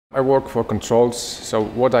I work for controls, so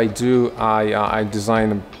what I do, I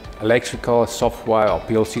design electrical software or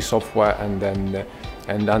PLC software, and then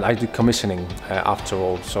I do commissioning after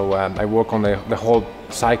all. So I work on the whole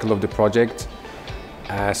cycle of the project.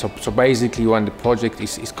 So basically, when the project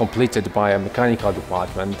is completed by a mechanical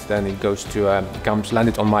department, then it goes to comes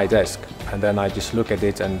landed on my desk, and then I just look at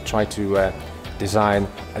it and try to design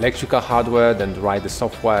electrical hardware, then write the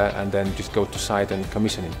software, and then just go to site and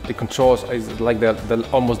commission it. The controls is like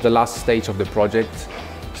almost the last stage of the project.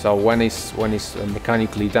 So when it's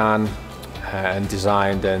mechanically done and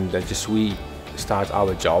designed, then just we start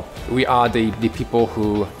our job. We are the people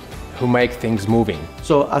who make things moving.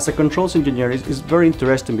 So as a controls engineer, it's very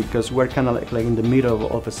interesting because we're kind of like in the middle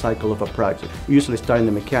of a cycle of a project. We usually start in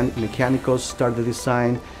the mechanicals, start the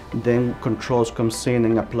design, then controls comes in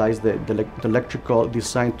and applies the electrical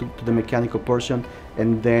design to the mechanical portion,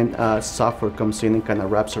 and then software comes in and kind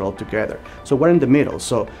of wraps it all together. So we're in the middle.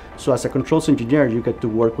 So as a controls engineer, you get to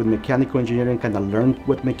work with mechanical engineering, kind of learn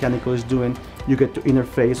what mechanical is doing. You get to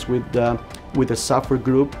interface with the software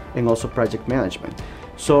group and also project management.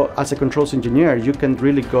 So as a controls engineer, you can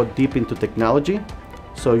really go deep into technology.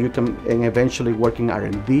 So you can and eventually work in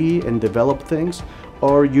R&D and develop things,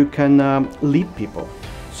 or you can lead people.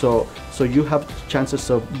 So you have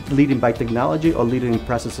chances of leading by technology or leading in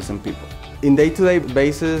processes and people. In day-to-day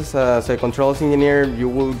basis, as a controls engineer, you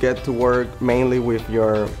will get to work mainly with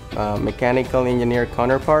your mechanical engineer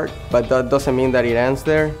counterpart, but that doesn't mean that it ends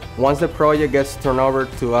there. Once the project gets turned over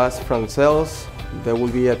to us from sales, there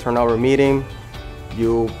will be a turnover meeting.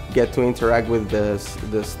 You get to interact with the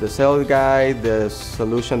sales guy, the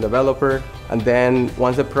solution developer, and then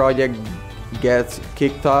once the project gets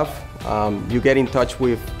kicked off, you get in touch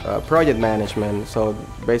with project management. So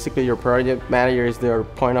basically your project manager is their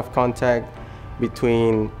point of contact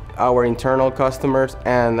between our internal customers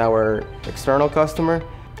and our external customer.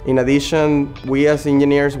 In addition, we as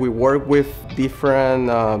engineers, we work with different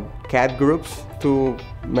CAD groups to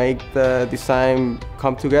make the design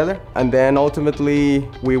come together. And then ultimately,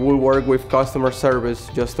 we will work with customer service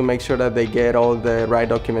just to make sure that they get all the right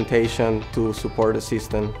documentation to support the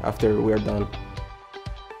system after we are done.